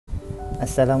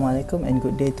Assalamualaikum and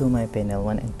good day to my panel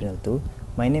 1 and panel 2.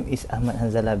 My name is Ahmad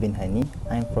Hanzalah bin Hani.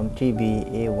 I'm from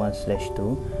 3BA1/2.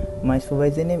 My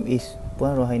supervisor name is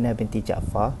Puan Rohaina binti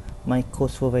Jaafar. My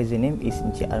co-supervisor name is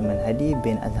Encik Arman Hadi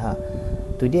bin Azhar.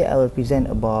 Today I will present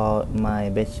about my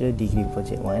bachelor degree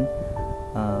project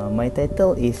 1. My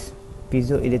title is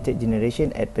Piezoelectric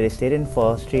Generation at Pedestrian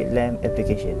for Street Lamp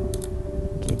Application.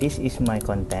 Okay, this is my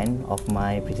content of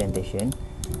my presentation.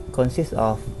 Consists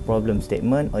of problem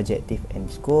statement, objective and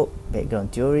scope,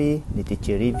 background theory,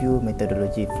 literature review,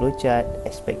 methodology flowchart,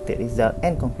 expected result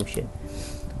and conclusion.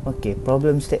 Okay,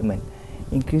 problem statement.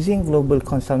 Increasing global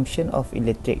consumption of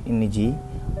electric energy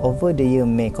over the year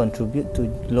may contribute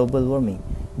to global warming.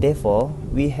 Therefore,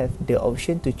 we have the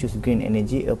option to choose green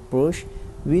energy approach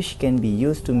which can be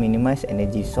used to minimize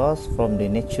energy source from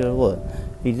the natural world.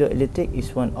 Piezoelectric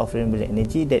is one of renewable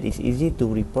energy that is easy to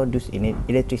reproduce in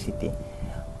electricity.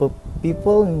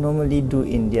 People normally do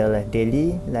in their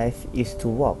daily life is to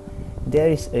walk. There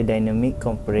is a dynamic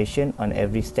comparison on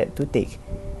every step to take,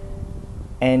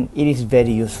 and it is very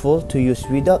useful to use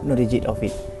without knowledge of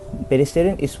it.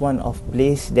 Pedestrian is one of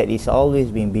place that is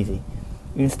always been busy.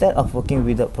 Instead of working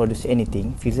without produce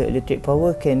anything, piezoelectric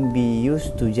power can be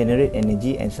used to generate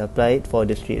energy and supply it for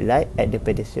the street light at the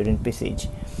pedestrian passage.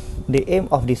 The aim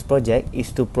of this project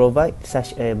is to provide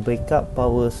such a backup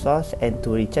power source and to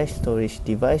recharge storage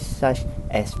device such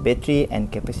as battery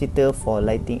and capacitor for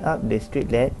lighting up the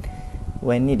street light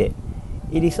when needed.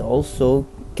 It is also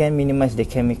can minimize the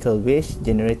chemical waste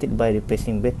generated by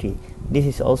replacing battery. This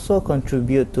is also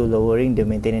contribute to lowering the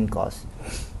maintenance cost.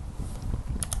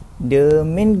 The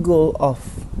main goal of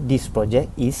this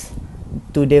project is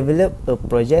to develop a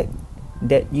project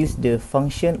that use the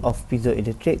function of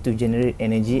piezoelectric to generate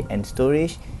energy and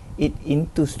storage it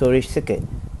into storage circuit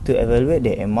to evaluate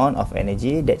the amount of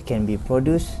energy that can be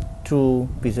produced through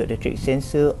piezoelectric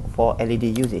sensor for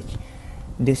LED usage.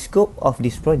 The scope of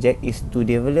this project is to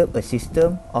develop a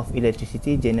system of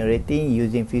electricity generating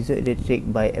using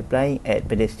piezoelectric by applying at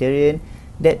pedestrian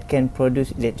that can produce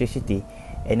electricity,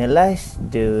 analyze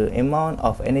the amount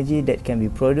of energy that can be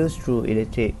produced through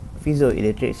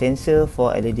piezoelectric sensor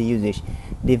for LED usage,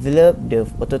 develop the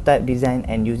prototype design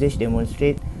and usage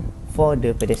demonstrate for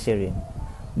the pedestrian.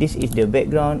 This is the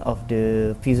background of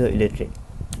the piezoelectric.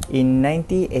 In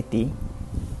 1980,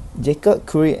 Jacob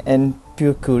Curie and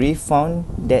Pierre Curie found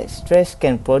that stress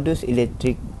can produce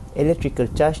electrical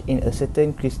charge in a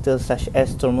certain crystal such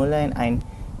as tourmaline and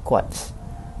quartz.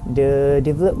 The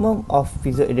development of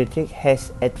piezoelectric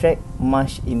has attracted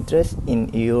much interest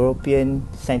in European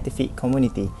scientific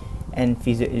community, and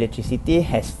piezoelectricity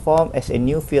has formed as a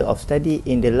new field of study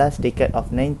in the last decade of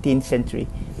 19th century.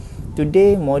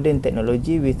 Today, modern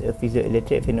technology with a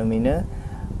piezoelectric phenomena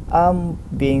are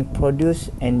being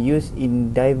produced and used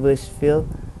in diverse fields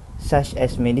such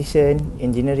as medicine,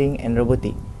 engineering and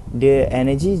robotics. The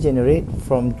energy generated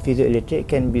from piezoelectric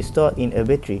can be stored in a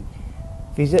battery.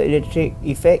 Piezoelectric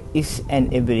effect is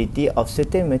an ability of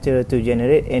certain material to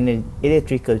generate an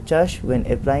electrical charge when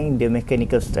applying the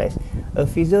mechanical stress. A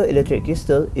piezoelectric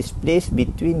crystal is placed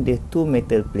between the two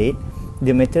metal plates.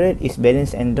 The material is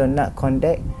balanced and does not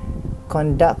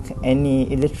conduct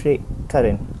any electric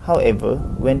current. However,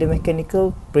 when the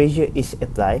mechanical pressure is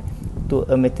applied to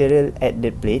a material at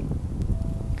the plate,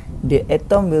 the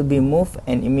atom will be moved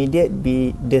and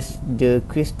immediately the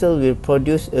crystal will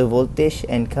produce a voltage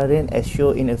and current as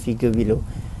shown in a figure below.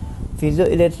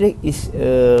 Piezoelectric is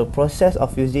a process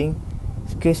of using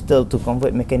crystal to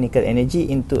convert mechanical energy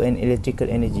into an electrical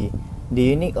energy. The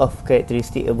unique of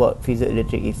characteristic about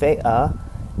piezoelectric effect are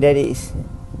that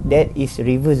is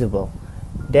reversible.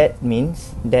 That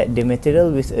means that the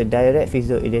material with a direct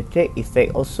piezoelectric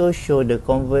effect also show the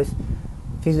converse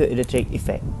piezoelectric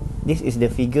effect. This is the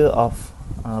figure of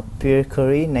Pierre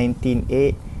Curie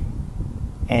 1908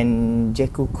 and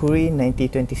Jacob Curie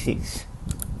 1926.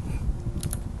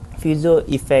 Piezo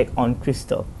effect on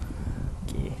crystal.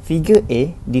 Okay. Figure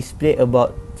A display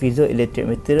about piezoelectric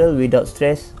material without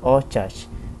stress or charge.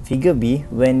 Figure B,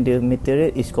 when the material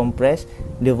is compressed,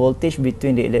 the voltage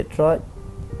between the electrode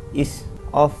is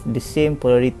of the same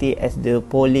polarity as the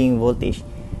Pauling voltage.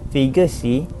 Figure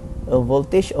C, a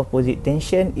voltage opposite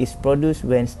tension is produced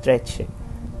when stretched.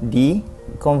 D.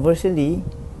 Conversely,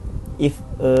 if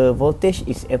a voltage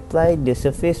is applied, the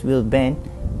surface will bend.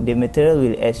 The material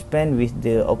will expand with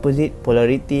the opposite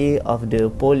polarity of the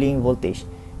Pauling voltage.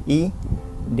 E.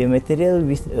 The material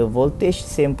with a voltage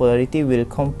same polarity will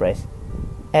compress.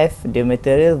 F. The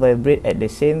material vibrate at the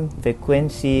same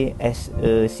frequency as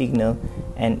a signal,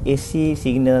 and AC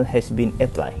signal has been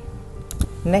applied.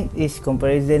 Next is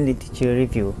comparison literature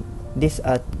review. These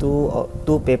are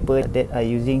two papers that are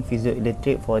using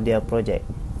PIEZOELECTRIC for their project.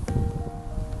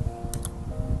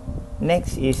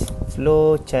 Next is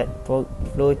flowchart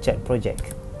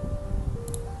project.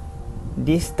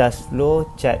 This task flow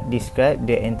chart describes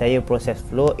the entire process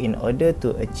flow in order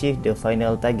to achieve the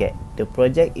final target. The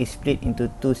project is split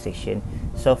into two sections: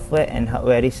 software and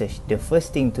hardware research. The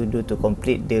first thing to do to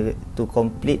complete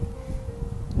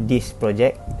this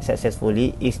project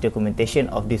successfully is documentation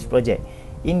of this project.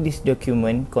 In this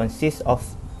document consists of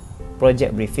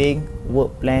project briefing,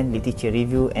 work plan, literature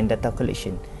review, and data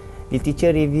collection.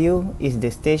 Literature review is the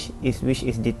stage which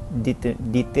is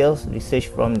details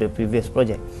research from the previous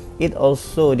project. It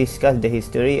also discusses the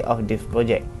history of this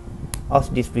project, of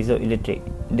this PIEZOELECTRIC,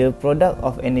 the product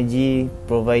of energy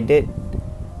provided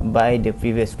by the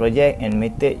previous project, and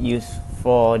method used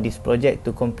for this project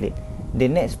to complete.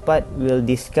 The next part will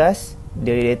discuss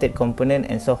the related component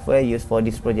and software used for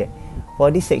this project. For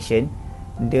this section,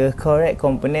 the correct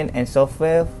component and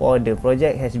software for the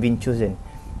project has been chosen.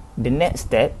 The next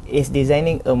step is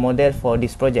designing a model for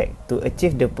this project. To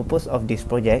achieve the purpose of this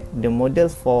project, the model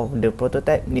for the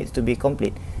prototype needs to be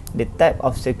complete. The type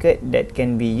of circuit that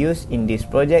can be used in this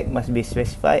project must be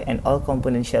specified, and all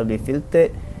components shall be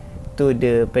filtered to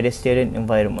the pedestrian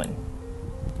environment.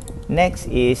 Next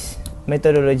is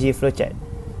methodology flowchart.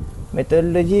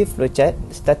 Methodology flowchart,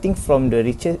 starting from the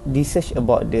research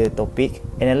about the topic,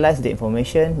 analyze the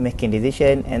information, making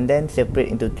decision, and then separate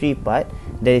into three parts.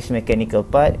 There is mechanical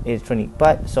part, electronic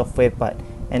part, software part,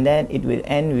 and then it will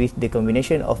end with the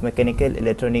combination of mechanical,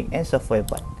 electronic, and software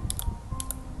part.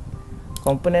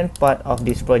 Component part of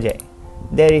this project.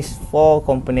 There is four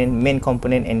main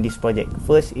component in this project.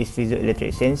 First is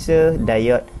PIEZOELECTRIC sensor,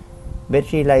 diode,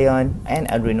 battery ion, and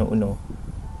Arduino Uno.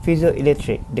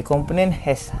 PIEZOELECTRIC, the component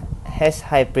has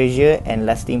high pressure and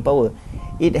lasting power.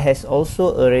 It has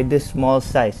also a rather small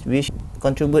size, which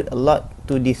contribute a lot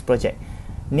to this project.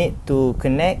 Need to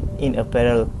connect in a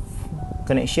parallel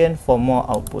connection for more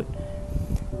output.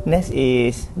 Next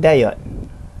is diode.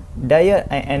 Diode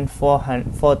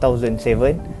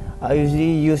IN4007 are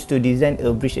usually used to design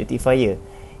a bridge rectifier.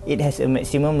 It has a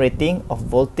maximum rating of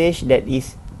voltage that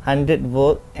is 100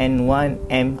 volt and 1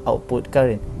 amp output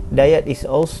current. Diode is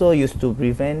also used to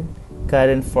prevent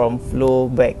current from flow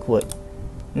backward.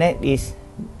 Next is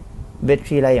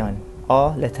battery ion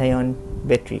or lithium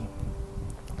battery.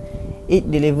 It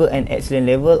delivers an excellent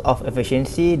level of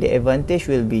efficiency. The advantage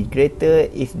will be greater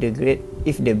if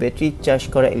the battery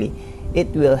charged correctly.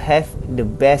 It will have the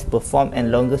best perform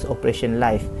and longest operation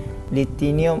life.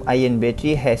 Lithium-ion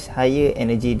battery has higher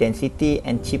energy density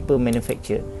and cheaper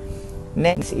manufacture.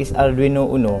 Next is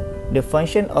Arduino Uno. The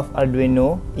function of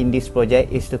Arduino in this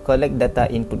project is to collect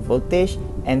data input voltage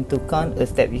and to count a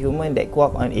step human that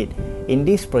clock on it. In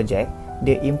this project,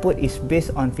 the input is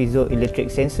based on PIEZOELECTRIC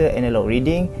sensor analog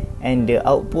reading, and the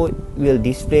output will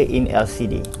display in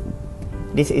LCD.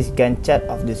 This is Gantt chart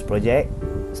of this project,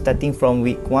 starting from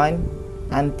week 1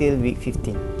 until week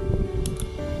 15.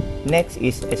 Next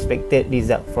is expected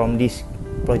result from this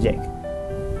project.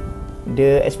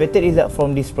 The expected result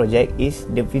from this project is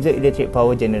the PIEZOELECTRIC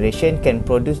power generation can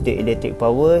produce the electric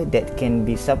power that can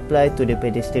be supplied to the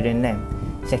pedestrian lamp.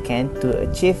 Second, to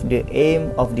achieve the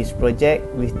aim of this project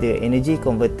with the energy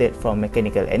converted from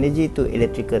mechanical energy to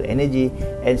electrical energy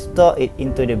and store it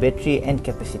into the battery and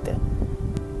capacitor.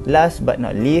 Last but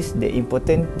not least, the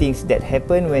important things that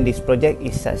happen when this project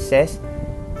is success,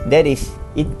 that is,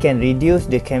 it can reduce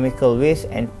the chemical waste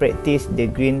and practice the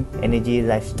green energy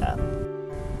lifestyle.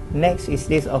 Next is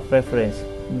list of reference.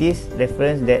 This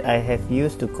reference that I have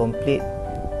used to complete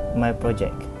my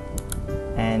project.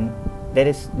 And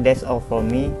that's all from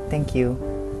me. Thank you.